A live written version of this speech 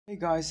Hey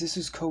guys, this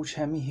is Coach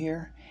Hemi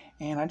here,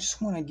 and I just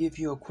want to give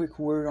you a quick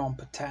word on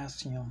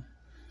potassium.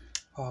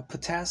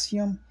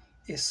 Potassium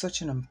is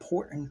such an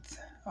important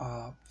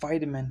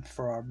vitamin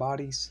for our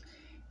bodies.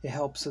 It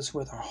helps us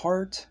with our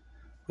heart,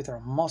 with our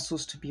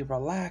muscles to be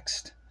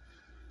relaxed.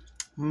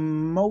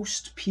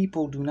 Most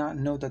people do not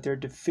know that they're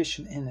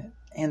deficient in it,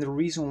 and the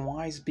reason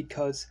why is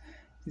because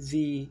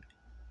the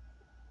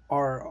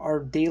our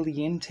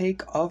daily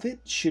intake of it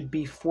should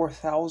be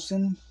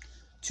 4,000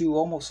 to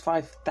almost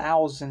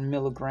 5,000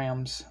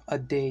 milligrams a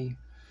day.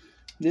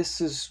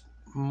 This is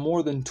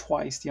more than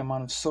twice the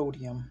amount of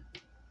sodium,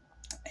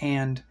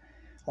 and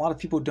a lot of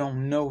people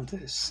don't know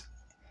this.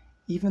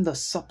 Even the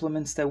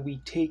supplements that we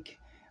take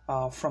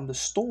from the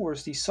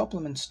stores, these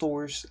supplement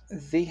stores,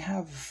 they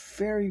have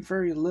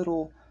very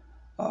little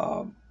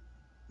uh,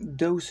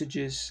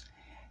 dosages.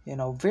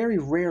 Very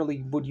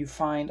rarely would you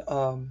find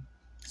a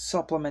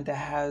supplement that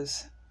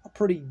has a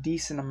pretty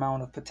decent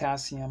amount of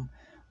potassium,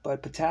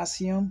 but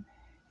potassium,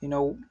 you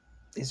know,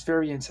 is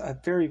very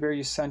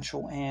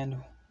essential. And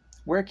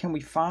where can we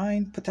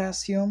find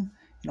potassium?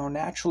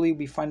 Naturally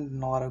we find it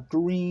in a lot of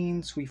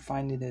greens. We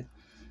find it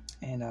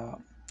in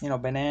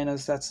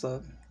bananas. That's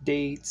the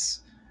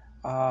dates,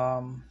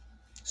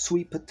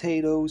 sweet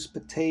potatoes,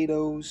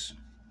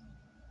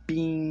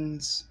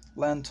 beans,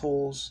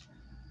 lentils.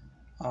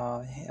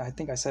 I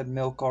think I said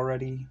milk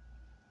already.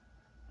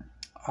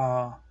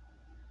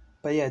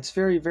 But yeah, it's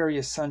very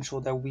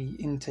essential that we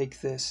intake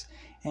this.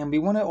 And we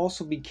want to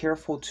also be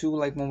careful too,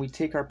 like when we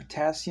take our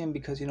potassium,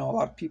 because a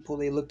lot of people,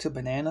 they look to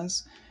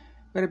bananas.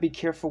 We got to be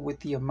careful with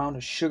the amount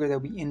of sugar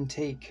that we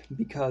intake,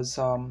 because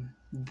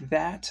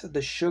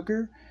the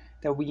sugar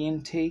that we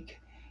intake,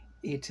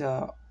 it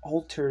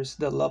alters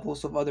the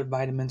levels of other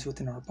vitamins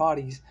within our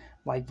bodies,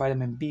 like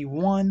vitamin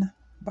B1,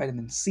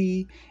 vitamin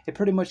C. It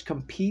pretty much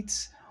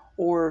competes,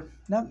 or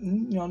not,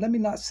 let me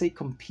not say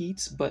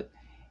competes, but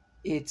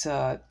it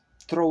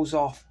throws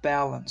off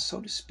balance,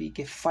 so to speak.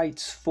 It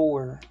fights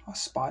for a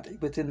spot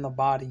within the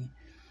body.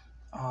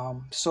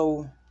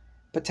 So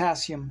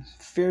potassium,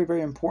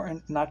 very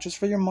important, not just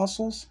for your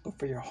muscles, but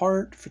for your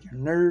heart, for your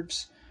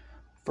nerves,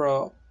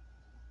 for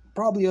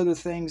probably other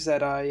things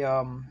that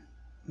I'm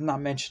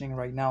not mentioning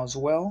right now as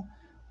well.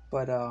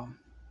 But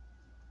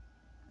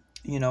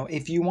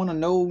if you want to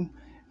know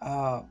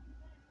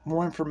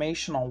more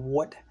information on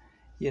what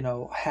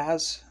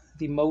has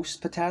the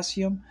most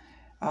potassium,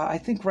 I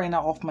think right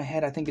now off my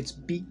head, I think it's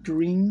beet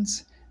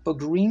greens. But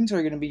greens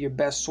are going to be your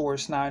best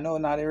source. Now, I know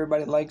not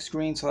everybody likes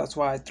greens, so that's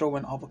why I throw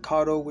in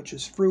avocado, which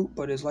is fruit,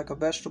 but it's like a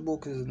vegetable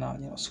because it's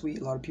not sweet.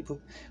 A lot of people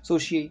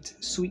associate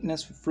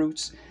sweetness with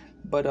fruits.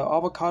 But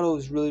avocado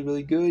is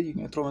really good. You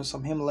can throw in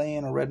some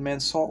Himalayan or red man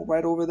salt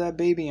right over that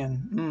baby,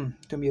 and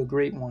it's going to be a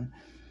great one.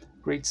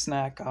 Great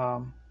snack.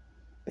 But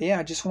yeah,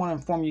 I just want to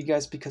inform you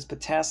guys, because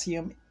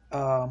potassium,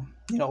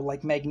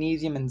 like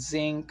magnesium and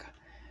zinc,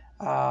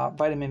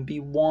 vitamin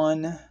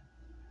B1,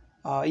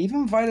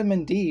 even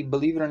vitamin D,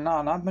 believe it or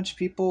not much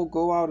people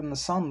go out in the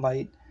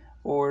sunlight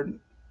or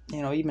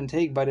even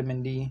take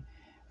vitamin D,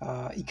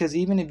 because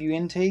even if you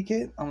intake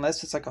it,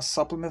 unless it's like a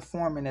supplement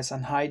form and it's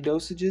in high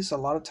dosages, a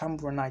lot of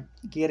times we're not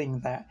getting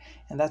that.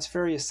 And that's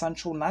very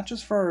essential, not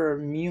just for our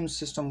immune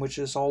system, which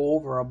is all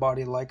over our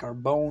body, like our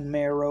bone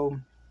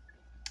marrow,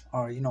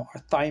 our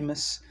our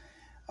thymus,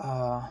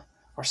 our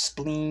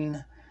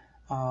spleen,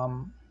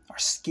 our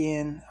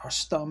skin, our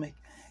stomach.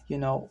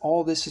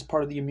 All this is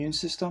part of the immune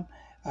system.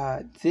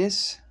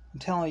 This, I'm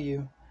telling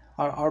you,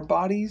 our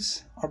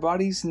bodies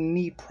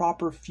need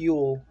proper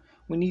fuel.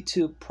 We need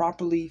to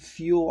properly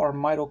fuel our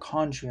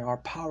mitochondria, our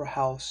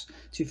powerhouse,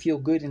 to feel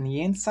good in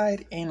the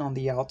inside and on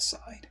the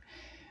outside.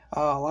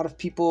 A lot of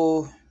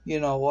people,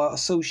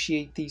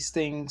 associate these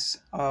things.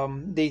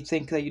 They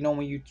think that,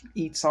 when you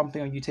eat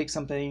something or you take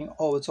something,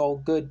 oh, it's all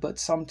good. But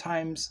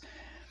sometimes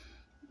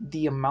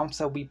the amounts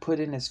that we put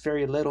in is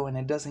very little, and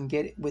it doesn't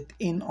get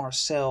within our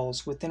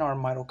cells, within our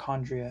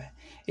mitochondria.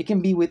 It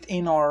can be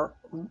within our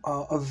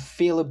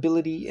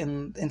availability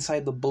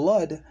inside the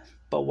blood,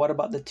 but what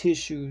about the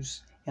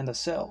tissues and the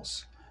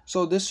cells?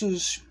 So this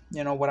is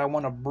what I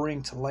want to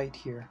bring to light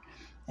here.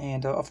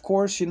 And of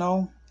course,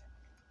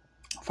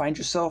 find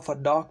yourself a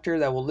doctor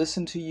that will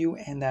listen to you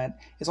and that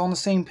is on the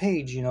same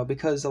page,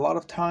 because a lot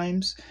of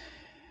times,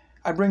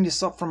 I bring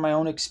this up from my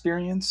own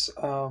experience.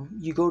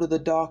 You go to the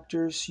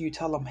doctors, you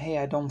tell them, hey,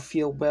 I don't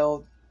feel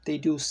well. They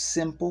do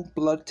simple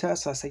blood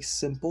tests. I say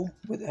simple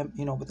with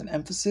an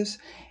emphasis,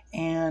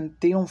 and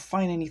they don't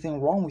find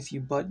anything wrong with you,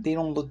 but they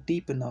don't look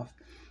deep enough.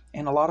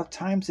 And a lot of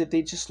times, if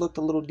they just looked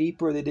a little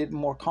deeper, they did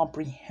more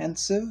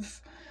comprehensive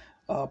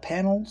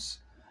panels,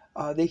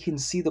 they can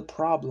see the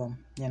problem.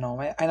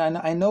 And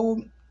I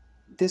know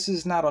this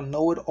is not a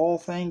know-it-all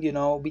thing.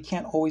 We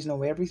can't always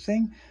know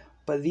everything.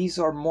 But these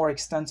are more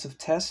extensive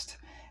tests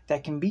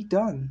that can be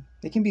done.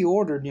 They can be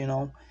ordered,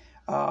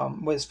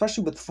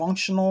 especially with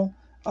functional,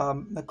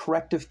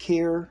 corrective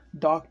care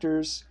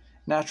doctors,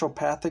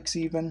 naturopathics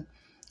even.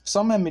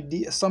 Some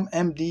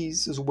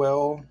MDs as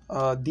well,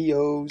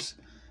 DOs.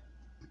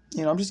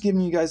 I'm just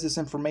giving you guys this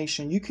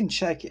information. You can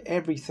check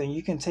everything.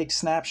 You can take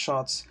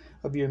snapshots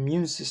of your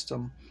immune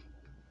system,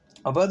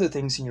 of other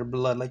things in your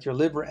blood, like your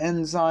liver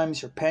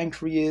enzymes, your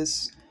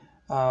pancreas,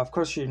 of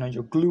course,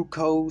 your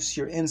glucose,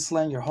 your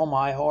insulin, your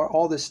HOMA-IR,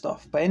 all this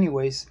stuff. But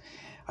anyways,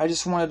 I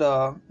just wanted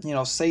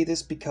to say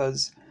this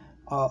because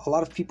a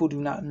lot of people do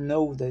not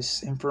know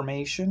this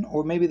information,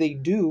 or maybe they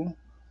do,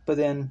 but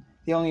then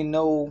they only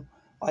know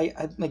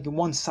like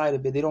one side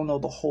of it. They don't know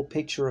the whole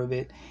picture of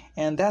it,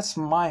 and that's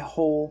my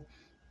whole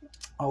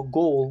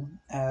goal.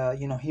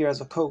 Here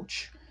as a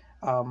coach,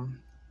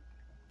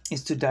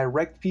 is to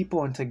direct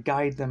people and to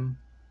guide them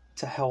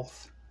to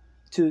health,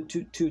 to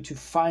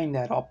find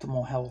that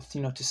optimal health,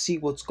 to see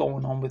what's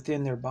going on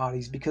within their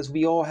bodies, because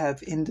we all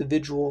have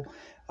individual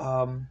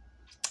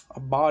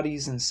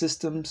bodies and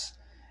systems.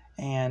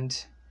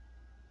 And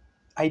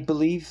I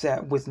believe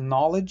that with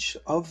knowledge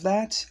of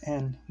that,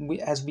 and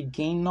as we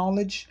gain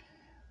knowledge,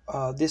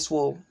 this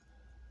will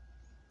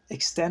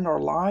extend our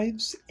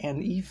lives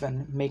and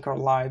even make our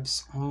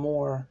lives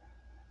more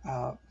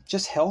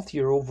just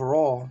healthier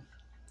overall.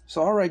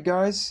 So, all right,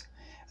 guys,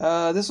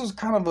 this was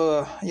kind of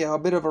a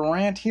bit of a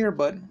rant here,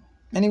 but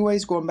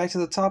anyways, going back to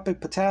the topic,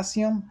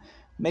 potassium.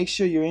 Make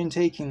sure you're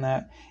intaking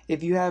that.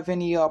 If you have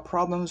any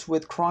problems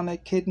with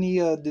chronic kidney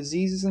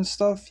diseases and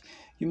stuff,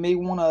 you may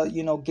want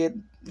to get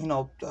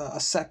a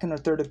second or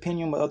third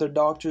opinion with other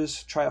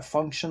doctors. Try a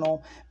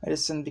functional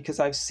medicine, because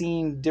I've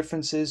seen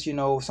differences.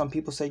 Some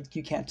people say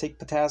you can't take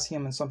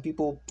potassium, and some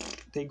people,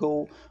 they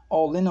go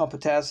all in on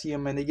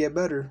potassium and they get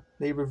better.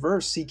 They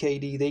reverse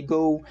CKD. They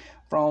go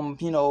from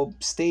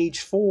stage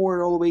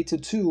 4 all the way to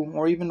 2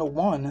 or even to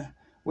 1,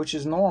 which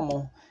is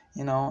normal.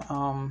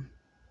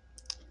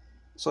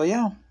 So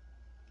yeah,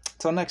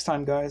 till next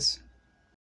time, guys.